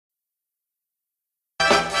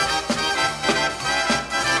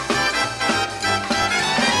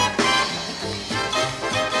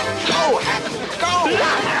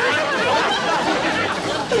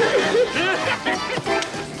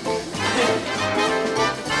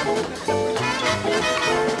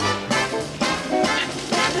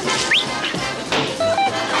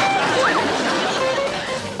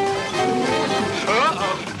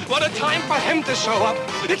him to show up.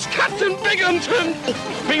 It's Captain Binghamton.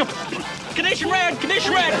 Binghamton. Condition red,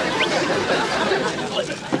 condition red.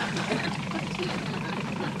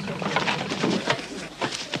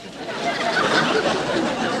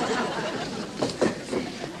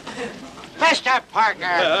 Mr.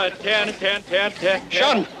 Parker. 10.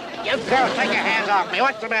 Shun. You girls, take your hands off me.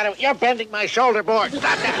 What's the matter? You're bending my shoulder board.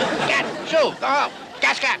 Stop that. Get, shoo, go home.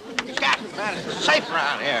 Scat. It's safe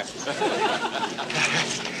around here.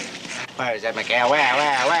 Where is that, McHale? Where?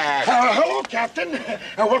 Hello, Captain.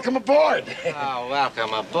 Welcome aboard. Oh,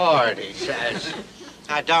 welcome aboard, he says.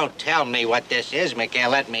 Now, don't tell me what this is,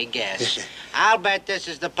 McHale. Let me guess. I'll bet this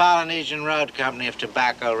is the Polynesian Road Company of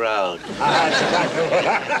Tobacco Road.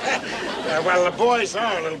 Well, the boys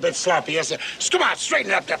are a little bit sloppy, yes, sir. Come on,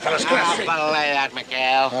 straighten up there, fellas. Come on, straighten. Belay that,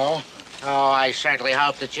 McHale. Oh? Oh, I certainly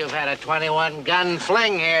hope that you've had a 21-gun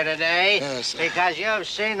fling here today. Yes. Because you've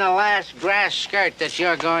seen the last grass skirt that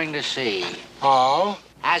you're going to see. Oh?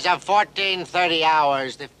 As of 14:30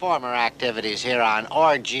 hours, the former activities here on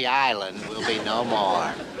Orgy Island will be no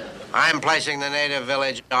more. I'm placing the native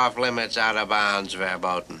village off limits out of bounds,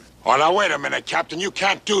 Verboten. Oh, now, wait a minute, Captain. You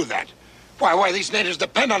can't do that. Why, these natives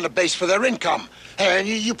depend on the base for their income. And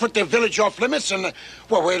you put their village off limits and,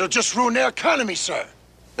 well, it'll just ruin their economy, sir.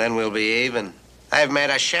 Then we'll be even. I've made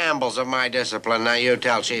a shambles of my discipline. Now you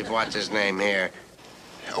tell Chief what's-his-name here.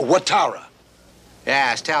 Watara.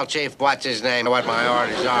 Yes, tell Chief what's-his-name what my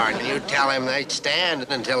orders are. And you tell him they stand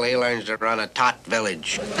until he learns to run a tot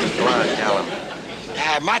village. Go on, tell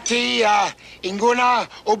him. Mati inguna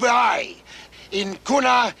obeai. In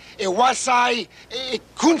kuna iwasai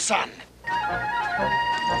kunsan.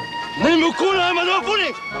 Nimukuna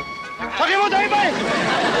manopuli. Sakimo taibay.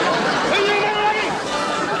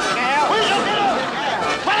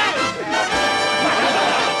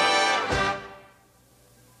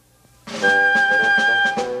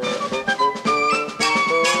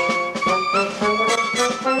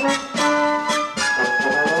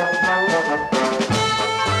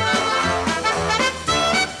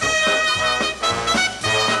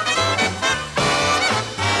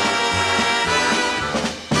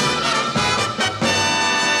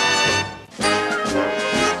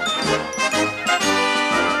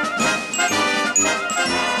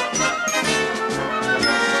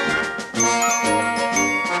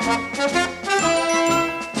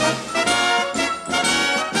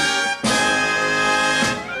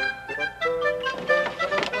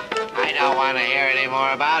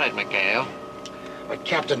 About it, McHale. But,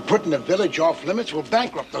 Captain, putting the village off limits will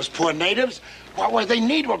bankrupt those poor natives. What they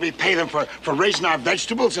need what we pay them for raising our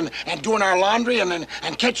vegetables and doing our laundry and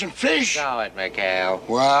catching fish. Show it, McHale.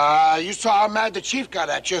 Well, you saw how mad the chief got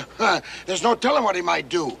at you. There's no telling what he might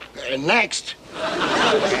do. Next.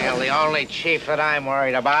 McHale, the only chief that I'm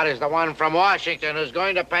worried about is the one from Washington who's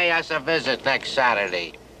going to pay us a visit next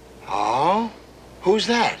Saturday. Oh? Who's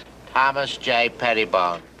that? Thomas J.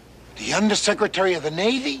 Pettibone. The Undersecretary of the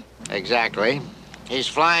Navy? Exactly. He's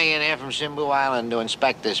flying in here from Simbu Island to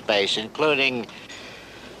inspect this base, including,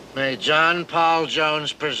 may John Paul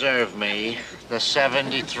Jones preserve me, the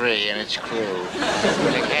 73 and its crew.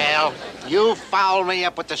 McHale, you foul me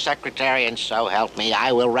up with the Secretary, and so help me,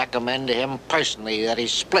 I will recommend to him personally that he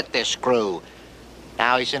split this crew.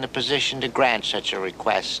 Now he's in a position to grant such a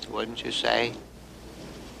request, wouldn't you say?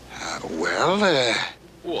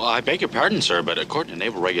 Well, I beg your pardon, sir, but according to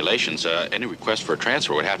naval regulations, any request for a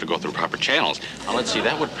transfer would have to go through proper channels. Now, let's see,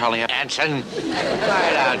 that would probably have... Anson,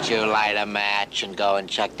 why don't you light a match and go and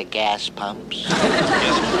check the gas pumps?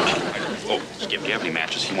 Yes. Oh, Skip, do you have any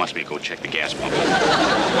matches? He wants me to go check the gas pump.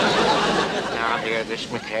 Now, hear this,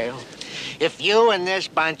 McHale. If you and this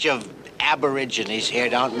bunch of aborigines here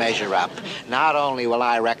don't measure up, not only will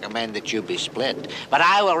I recommend that you be split, but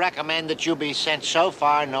I will recommend that you be sent so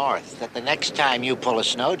far north that the next time you pull a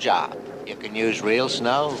snow job, you can use real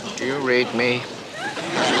snow. Do you read me?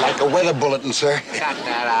 Like a weather bulletin, sir. Cut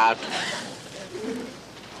that out.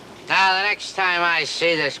 Now, the next time I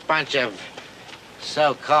see this bunch of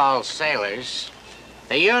so-called sailors,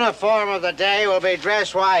 the uniform of the day will be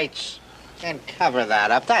dress whites. And cover that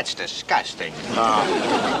up. That's disgusting.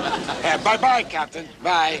 Bye-bye, Captain.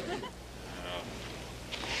 Bye.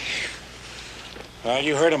 Well,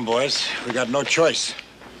 you heard him, boys. We got no choice.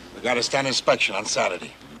 We got to stand inspection on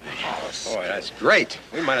Saturday. Boy, that's great.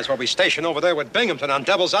 We might as well be stationed over there with Binghamton on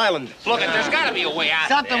Devil's Island. Look, there's got to be a way out.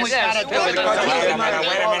 Something we got to do. Wait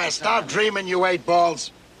a minute. Stop dreaming, you eight balls.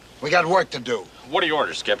 We got work to do. What are your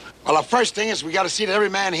orders, Skip? Well, the first thing is we got to see that every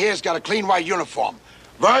man here's got a clean white uniform.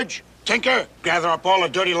 Verge, Tinker, gather up all the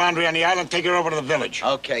dirty laundry on the island, take it over to the village.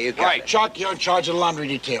 Okay, you got Right, Chuck, you're in charge of the laundry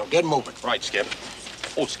detail. Get moving. Right, Skip.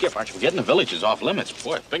 Oh, Skip, aren't you forgetting the village is off limits?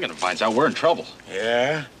 Boy, if Binghamton finds out, we're in trouble.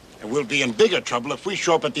 Yeah? And we'll be in bigger trouble if we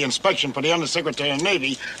show up at the inspection for the Undersecretary of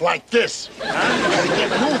Navy like this. Huh? Gotta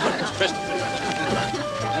get moving.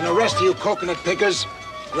 And the rest of you coconut pickers,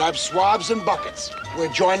 grab swabs and buckets.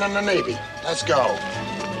 We're joining the Navy. Let's go.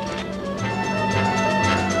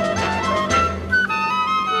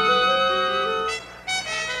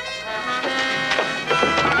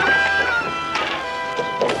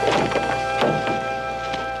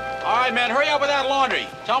 All right, man, hurry up with that laundry.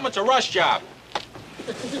 Tell them it's a rush job.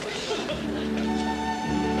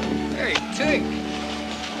 Hey, Tink.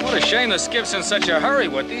 What a shame the Skip's in such a hurry.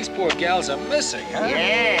 What these poor gals are missing, huh?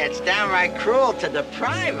 Yeah, it's downright cruel to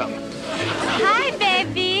deprive them. Hi,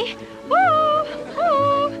 baby. Woo,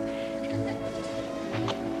 woo.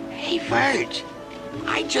 Hey, Verge,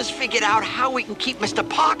 I just figured out how we can keep Mr.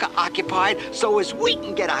 Parker occupied so as we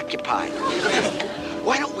can get occupied.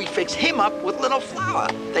 Why don't we fix him up with Little Flower?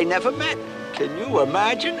 They never met. Can you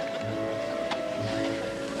imagine?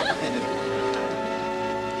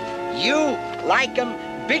 You like him,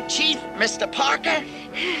 Big Chief, Mr. Parker?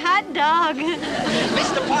 Hot dog.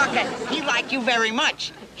 Mr. Parker, he like you very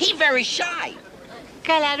much. He very shy.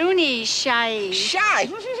 Calaruni shy. Shy?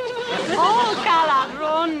 Oh,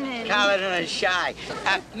 calarone. Caladon is shy.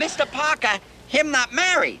 Mr. Parker, him not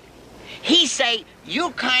married. He say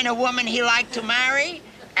you kind of woman he like to marry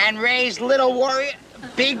and raise little warrior,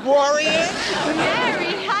 big warriors.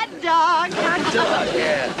 Mary, hot dog. Hot dog,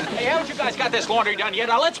 yeah. Hey, haven't you guys got this laundry done yet?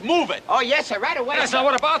 Now, let's move it. Oh, yes, sir, right away. Yes, now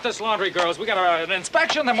what about this laundry, girls? We got an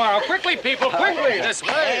inspection tomorrow. Quickly, people, quickly. This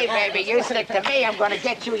way. Hey, baby, you stick to me. I'm going to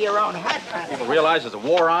get you your own hut. People realize there's a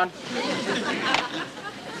war on?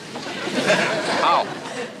 How?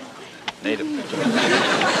 Native.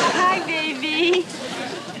 Hi, baby.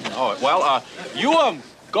 Oh, well, you,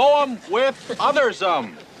 go, with others,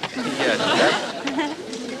 Yes,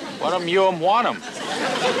 what, you, want 'em.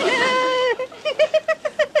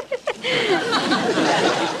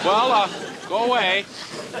 Well, go away.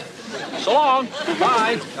 So long.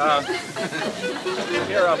 Bye.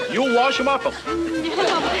 Here, you wash 'em up.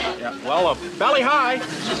 Yeah, well, belly high.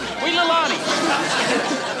 Sweet little Lonnie.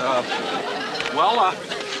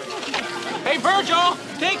 Hey, Virgil,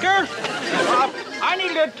 take her. I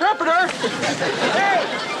need an interpreter. Hey.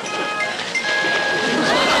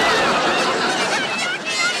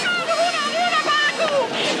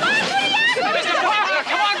 Mr. Parker,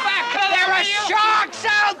 come on back. There are sharks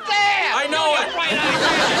out there! I know it.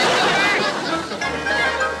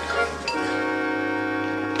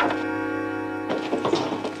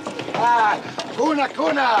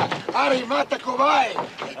 Kuna, arimata kubai.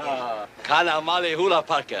 Kana male hula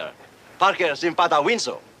Parker. Parker simpata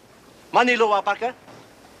winso. Maniloa Parker?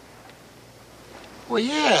 Well,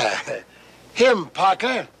 yeah. Him,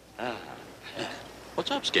 Parker.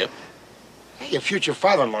 What's up, Skip? Hey, your future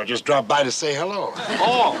father-in-law just dropped by to say hello.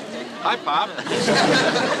 Oh, hi, Pop.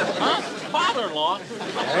 Huh? Father-in-law?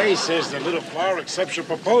 He says the Little Flower accepts your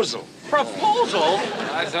proposal. Proposal?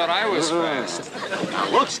 I thought I was fast. Now,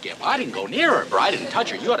 look, Skip, I didn't go near her, or I didn't touch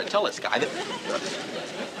her. You ought to tell this guy that...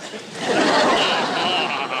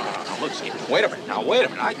 Now, look, Skip, wait a minute. Now, wait a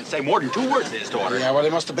minute. I can say more than 2 words to his daughter. Yeah, well, they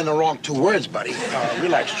must have been the wrong 2 words, buddy.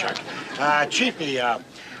 Relax, Chuck. Chiefly,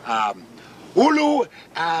 Ulu,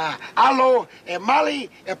 Alo, Mali,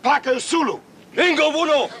 Parker, Sulu. Bingo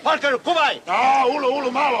Buno, Parker Kubai.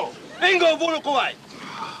 Ulu, Malo. Bingo Buno Kubai.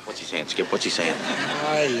 What's he saying, Skip? What's he saying?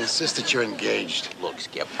 I insist that you're engaged. Look,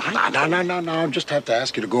 Skip, No. Just have to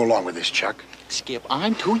ask you to go along with this, Chuck. Skip,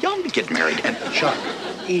 I'm too young to get married. And Chuck,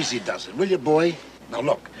 easy does it, will you, boy? Now,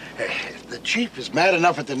 look, the chief is mad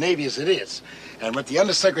enough at the Navy as it is. And with the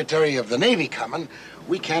Undersecretary of the Navy coming,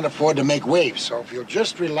 we can't afford to make waves. So if you'll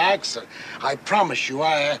just relax, I promise you,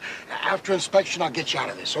 after inspection, I'll get you out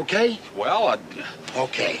of this, okay? well,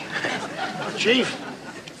 Okay. Chief,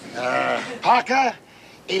 Parker,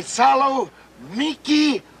 Isalo,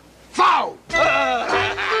 Miki, Fau!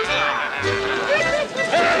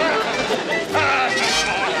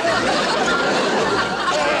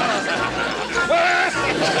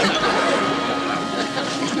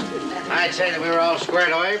 I'd say that we were all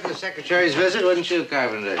squared away for the Secretary's visit, wouldn't you,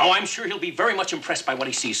 Carpenter? Oh, I'm sure he'll be very much impressed by what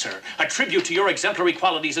he sees, sir. A tribute to your exemplary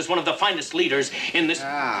qualities as one of the finest leaders in this...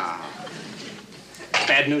 Ah.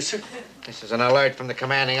 Bad news, sir? This is an alert from the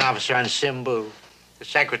commanding officer on Simbu. The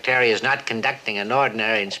Secretary is not conducting an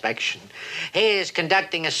ordinary inspection. He is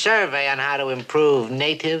conducting a survey on how to improve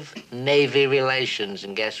native-Navy relations.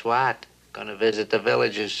 And guess what? Gonna visit the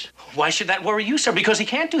villages. Why should that worry you, sir? Because he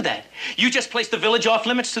can't do that. You just placed the village off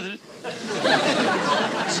limits to the...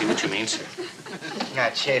 I see what you mean, sir.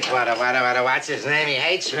 Chief, what's his name? He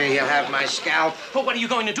hates me. He'll have my scalp. Well, what are you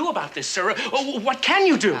going to do about this, sir? What can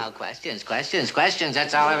you do? Oh, questions.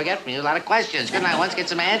 That's all I ever get from you. A lot of questions. Couldn't I once get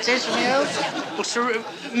some answers from you? Well, sir,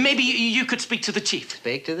 maybe you could speak to the chief.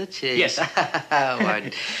 Speak to the chief? Yes.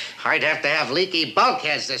 I'd have to have leaky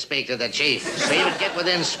bulkheads to speak to the chief. So even get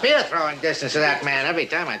within spear-throwing distance of that man. Every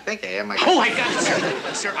time I think of him, Oh, I've got it,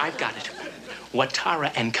 sir. Sir, I've got it.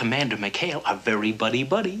 Watara and Commander McHale are very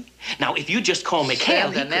buddy-buddy. Now, if you just call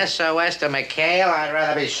McHale... Send an SOS to McHale. I'd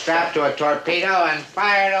rather be strapped to a torpedo and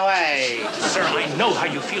fired away. Sir, I know how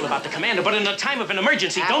you feel about the commander, but in a time of an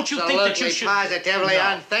emergency, don't you think that you should... Positively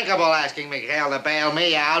unthinkable asking McHale to bail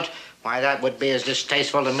me out. Why, that would be as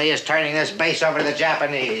distasteful to me as turning this base over to the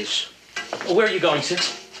Japanese. Where are you going, sir?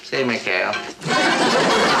 See McHale.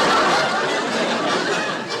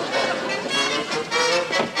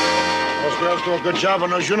 Girls do a good job on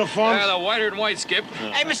those uniforms. Yeah, the whiter than white, Skip.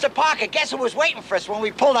 Hey, Mr. Parker, guess who was waiting for us when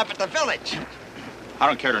we pulled up at the village? I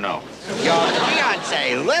don't care to know. Your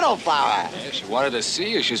fiance, Little Flower. Yeah, she wanted to see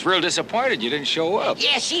you. She's real disappointed you didn't show up.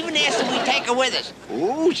 Yeah, she even asked if we take her with us.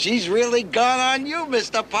 Ooh, she's really gone on you,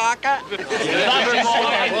 Mr. Parker.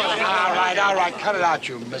 All right. Cut it out,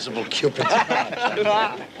 you miserable Cupid.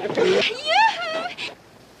 Yoo-hoo!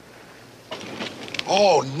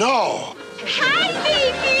 Oh, no. Hi,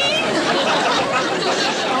 baby!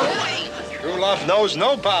 True love knows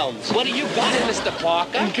no bounds. What do you got, Mr.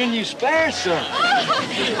 Parker? And can you spare some?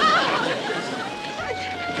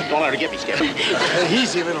 Don't let her get me, Skip.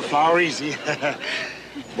 Easy, Little Flower, easy.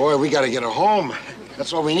 Boy, we gotta get her home.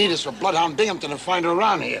 That's all we need is for Bloodhound Binghamton to find her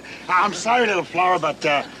around here. I'm sorry, Little Flower, but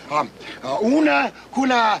una,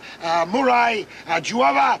 kuna, murai,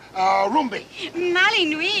 juava, rumbi.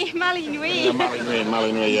 Malinui. Malinui.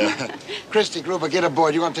 Christy, Gruber, get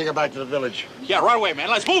aboard. You're gonna take her back to the village. Yeah, right away, man.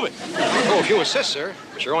 Let's move it. Oh, if you insist, sir.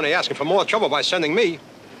 But you're only asking for more trouble by sending me.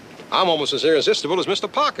 I'm almost as irresistible as Mr.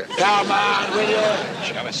 Parker. Come on, will you?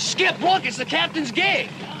 Skip, look, it's the captain's gig.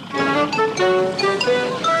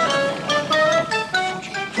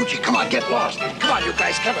 Fuji, come on, get lost. Come on, you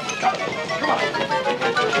guys, come on.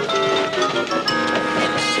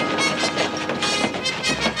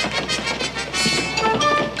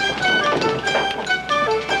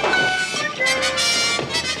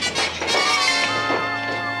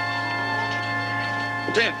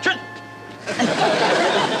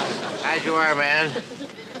 As you are, man.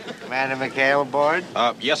 Commander McHale aboard?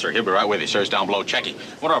 Yes, sir. He'll be right with you, sir. He's down below checking.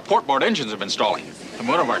 One of our portboard engines have been stalling. And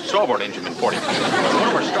one of our starboard engine been porting. One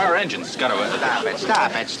of our star engines has got to...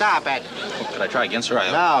 Stop it. Could I try again, sir?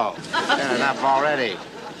 No. Done enough already.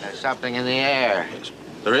 There's something in the air.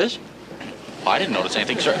 There is? Oh, I didn't notice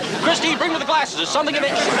anything, sir. Christy, bring me the glasses. There's something in the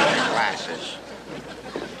air. Glasses.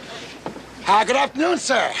 Good afternoon,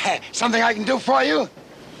 sir. Something I can do for you?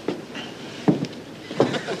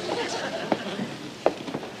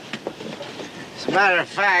 As a matter of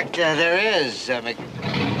fact, there is.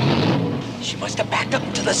 She must have backed up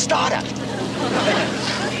to the starter.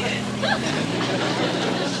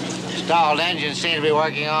 Stalled engines seem to be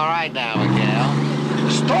working all right now, McHale.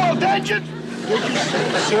 Stalled engine? Did you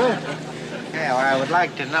say, sir? Yeah, well, I would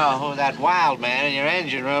like to know who that wild man in your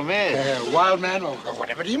engine room is. Wild man? Or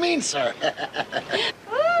whatever do you mean, sir?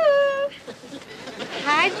 Ooh.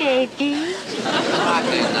 Hi, baby. What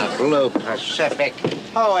in the blue Pacific?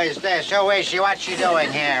 Who is this? Who is she? What's she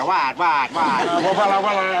doing here? What?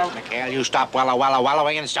 McHale, you stop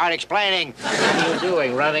wallowing and start explaining. What are you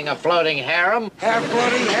doing? Running a floating harem?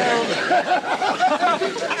 Floating harem.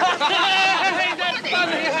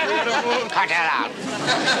 Cut that out.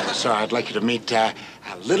 Sir, I'd like you to meet a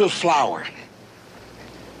Little Flower.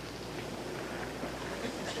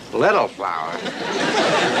 Little Flower?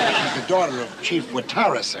 She's the daughter of Chief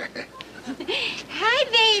Watara, sir. Hi,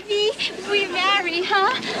 baby. We married,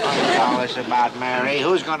 huh? All this about marry.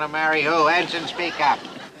 Who's gonna marry who? Ensign, speak up.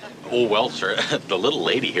 Oh, well, sir, the little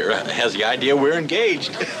lady here has the idea we're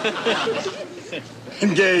engaged.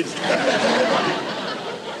 Engaged.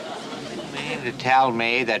 You mean to tell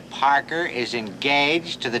me that Parker is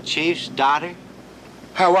engaged to the chief's daughter?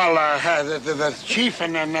 The chief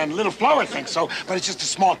and Little Flower think so, but it's just a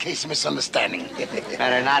small case of misunderstanding.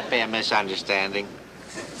 Better not be a misunderstanding.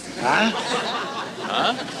 Huh?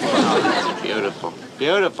 Oh, that's beautiful.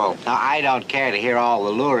 Beautiful. Now, I don't care to hear all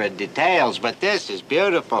the lurid details, but this is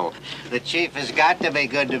beautiful. The chief has got to be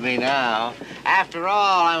good to me now. After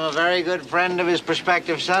all, I'm a very good friend of his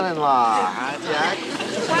prospective son-in-law. Huh, Jack?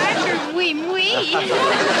 Parker, oui.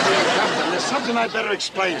 There's something I better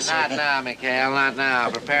explain, sir. Not now, McHale, not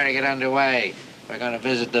now. Prepare to get underway. We're going to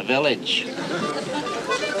visit the village.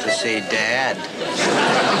 To see Dad.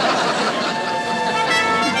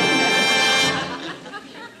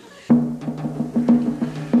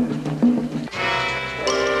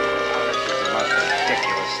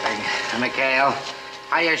 McHale.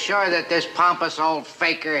 Are you sure that this pompous old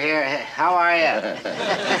faker here, how are you?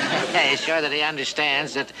 Are you sure that he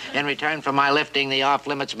understands that in return for my lifting the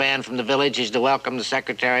off-limits ban from the village, he's to welcome the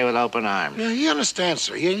secretary with open arms? Yeah, he understands,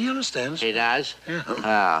 sir. He understands. He does? Yeah.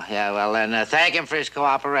 Oh, yeah, well then, thank him for his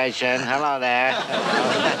cooperation. Hello there.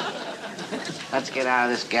 Let's get out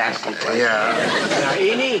of this ghastly place. Yeah.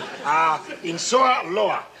 Ini, insoa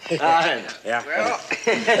loa. Yeah.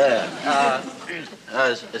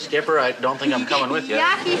 Skipper, I don't think I'm coming with you.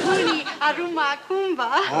 Yaki huni aruma kumba.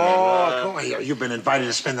 Oh, come on here. You've been invited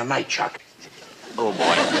to spend the night, Chuck. Oh,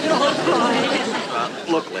 boy.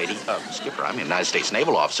 Look, lady, Skipper, I'm a United States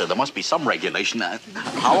naval officer. There must be some regulation.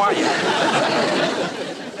 How are you?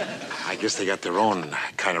 I guess they got their own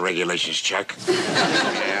kind of regulations, Chuck.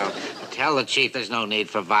 Yeah. Tell the chief there's no need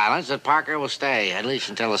for violence, that Parker will stay, at least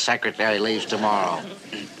until the secretary leaves tomorrow.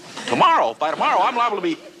 Tomorrow? By tomorrow, I'm liable to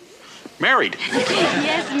be married.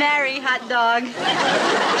 Yes, marry, hot dog.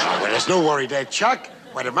 Well, there's no worry there, Chuck.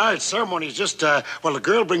 Well, the marriage ceremony is just, the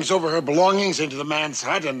girl brings over her belongings into the man's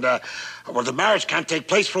hut, and, the marriage can't take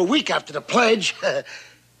place for a week after the pledge.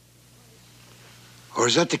 Or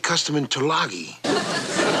is that the custom in Tulagi?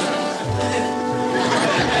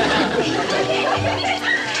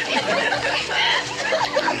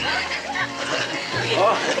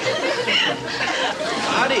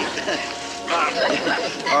 Howdy.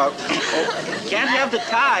 Can't have the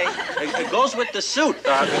tie. It goes with the suit.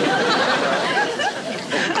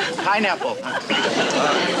 Pineapple.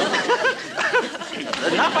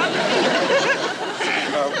 Nothing.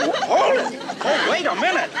 Hold it. Oh, wait a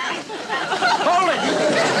minute. Hold it.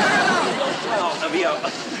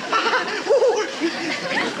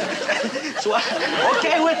 So,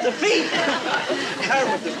 okay with the feet.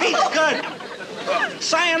 With the feet, good.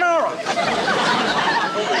 Sayonara.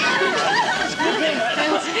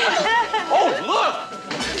 Oh, look.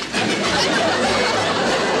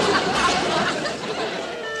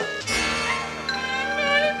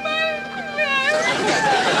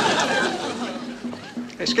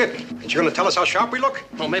 Hey, Skip, ain't you gonna tell us how sharp we look?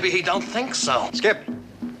 Well, maybe he don't think so. Skip.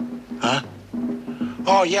 Huh?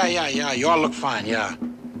 Oh, yeah. You all look fine, yeah.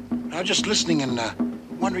 I was just listening and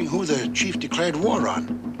wondering who the chief declared war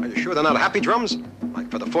on. Are you sure they're not happy drums? Like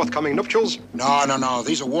for the forthcoming nuptials? No.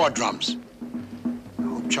 These are war drums. I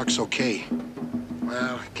hope Chuck's okay.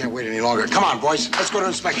 Well, I can't wait any longer. Come on, boys. Let's go to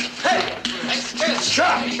inspection. Hey!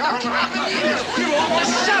 Chuck! You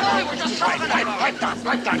almost shot me. We're just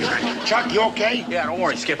right down. Chuck, you okay? Yeah, don't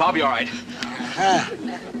worry, Skip. I'll be all right.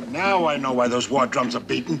 Now I know why those war drums are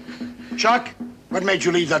beaten. Chuck, what made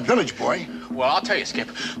you leave that village, boy? Well, I'll tell you, Skip.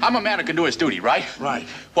 I'm a man who can do his duty, right? Right.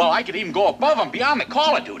 Well, I could even go above and beyond the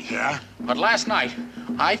call of duty. Yeah? But last night,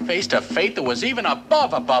 I faced a fate that was even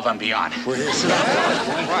above and beyond. Well, sit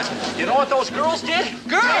down. What? You know what those girls did?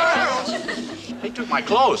 Girls! They took my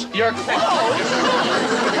clothes. Your clothes?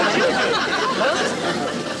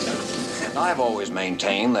 I've always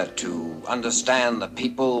maintained that to understand the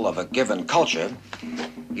people of a given culture,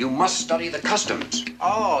 you must study the customs.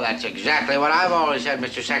 Oh, that's exactly what I've always said,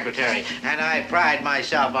 Mr. Secretary. And I pride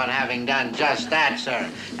myself on having done just that, sir.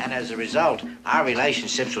 And as a result, our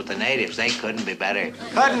relationships with the natives, they couldn't be better.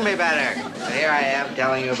 Couldn't be better. So here I am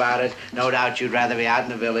telling you about it. No doubt you'd rather be out in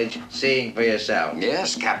the village, seeing for yourself.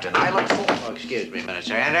 Yes, Captain, I look forward. Oh, excuse me a minute,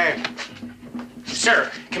 sir. Enter. Sir,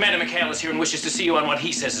 Commander McHales here and wishes to see you on what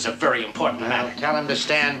he says is a very important matter. Well, tell him to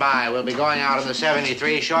stand by. We'll be going out on the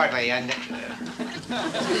 73 shortly, and...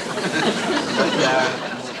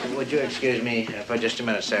 would you excuse me for just a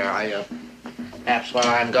minute, sir? Perhaps while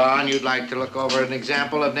I'm gone, you'd like to look over an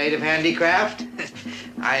example of native handicraft?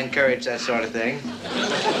 I encourage that sort of thing.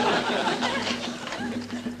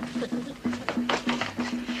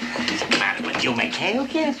 What's the matter with you, McHale?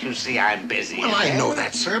 Can't you see I'm busy? Well, I know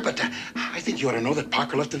that, sir, but I think you ought to know that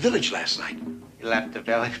Parker left the village last night. He left the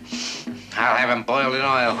village? I'll have him boiled in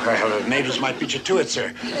oil. Well, the natives might beat you to it,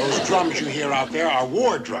 sir. Those drums you hear out there are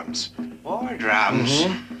war drums. War drums?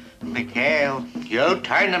 Mm-hmm. McHale, you'll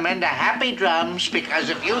turn them into happy drums, because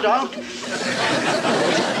if you don't...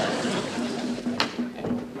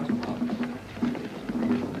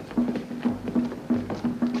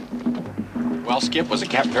 Well, Skip, was the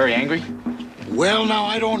captain very angry? Well, now,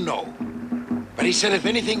 I don't know. But he said if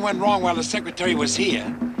anything went wrong while the secretary was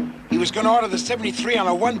here, he was going to order the 73 on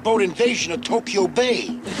a one-boat invasion of Tokyo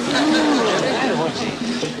Bay.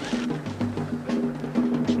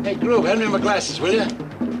 Hey, Groove, hand me my glasses, will you?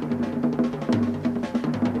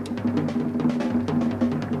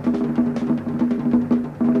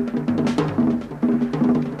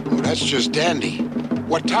 Oh, that's just dandy.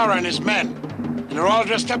 Watara and his men. And they're all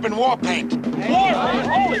dressed up in war paint.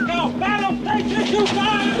 Holy cow! Battle station 2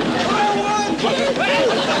 guys!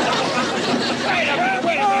 Wait a minute,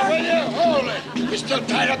 will you? Hold it. You're still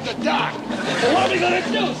tied up the dock. What are we gonna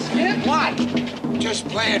do, Skip? What? Just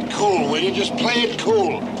play it cool, will you? Just play it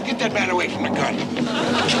cool. Get that man away from the gun.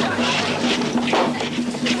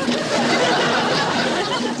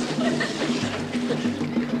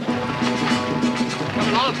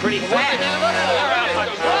 Coming on pretty fast.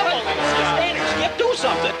 Skip, do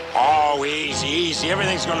something. Oh, easy.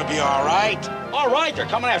 Everything's gonna be all right. All right, they're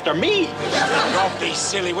coming after me. Don't be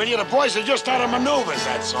silly, will you? The boys are just out of maneuvers,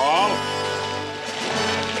 that's all.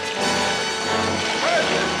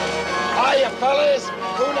 Hiya, fellas.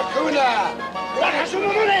 Kuna. What?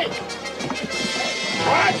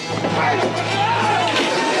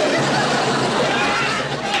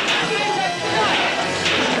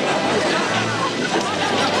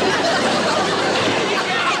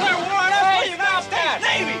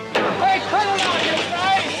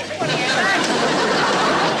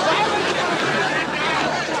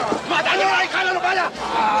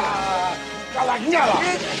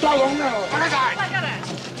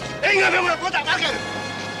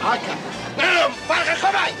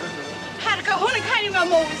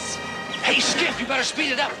 Hey, Skip, you better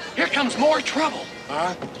speed it up. Here comes more trouble.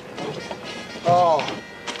 Huh? Oh.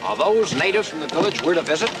 Are those natives from the village we're to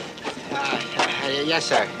visit? Yes,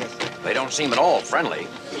 sir. They don't seem at all friendly. In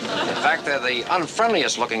fact, they're the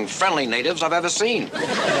unfriendliest looking friendly natives I've ever seen.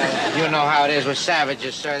 You know how it is with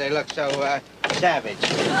savages, sir. They look so, savage.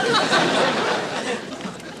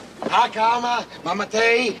 Akama,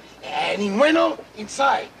 mamatei, ningueno,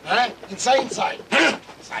 inside. Huh? Inside. Inside.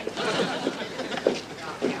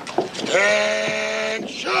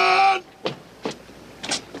 Attention!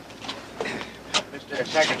 Mr.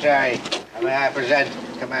 Secretary, may I present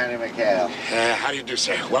Commander McHale? How do you do,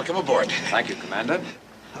 sir? Welcome aboard. Thank you, Commander.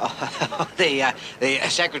 The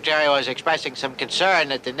secretary was expressing some concern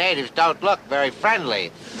that the natives don't look very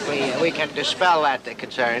friendly. We can dispel that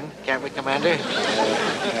concern, can't we, Commander?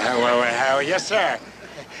 Yes, sir.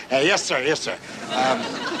 Yes, sir.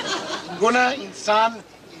 Guna, insan,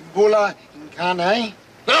 imbula, inkanai.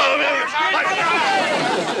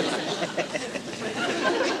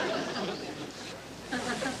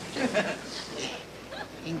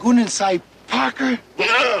 Ingun inside Parker?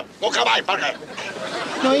 Parker.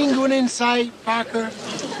 No ingun inside Parker.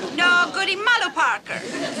 No, goody malo, Parker.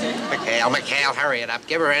 McHale, hurry it up.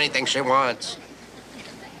 Give her anything she wants.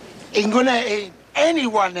 Inguna,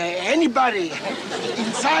 anyone, anybody.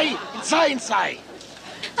 Inside.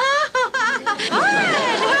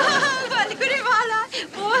 Goody mala.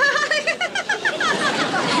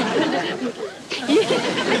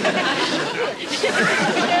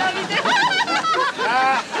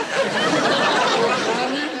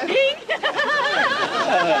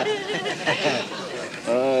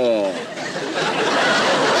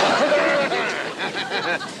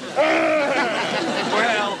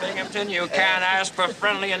 Well, Binghamton, you can't ask for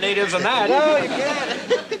friendlier natives than that. No, you can't.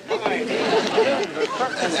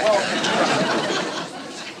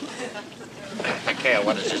 McHale,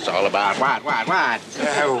 what is this all about? What?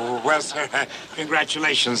 Well, sir,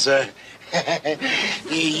 congratulations.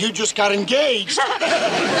 You just got engaged.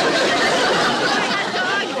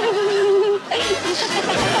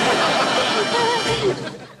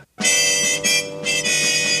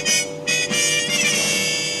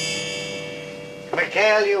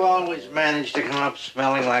 McHale, you always manage to come up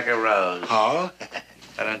smelling like a rose. Oh?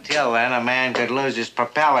 But until then, a man could lose his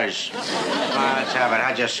propellers. Come on, let's have it.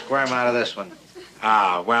 How'd you squirm out of this one?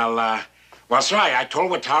 Well, sir, I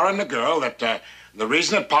told Watara and the girl that the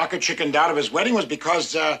reason that Parker chickened out of his wedding was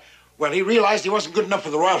because, he realized he wasn't good enough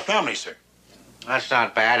for the royal family, sir. That's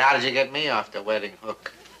not bad. How did you get me off the wedding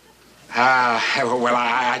hook?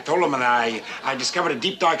 I told him, and I discovered a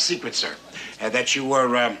deep, dark secret, sir. That you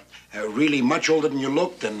were really much older than you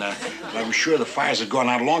looked, and I was sure the fires had gone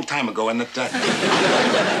out a long time ago, and that a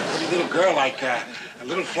pretty little girl like a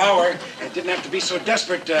little flower didn't have to be so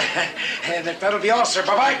desperate. And that'll be all, sir.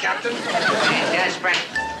 Bye-bye, Captain. Desperate.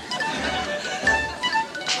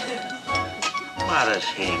 What does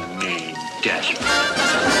he mean, desperate?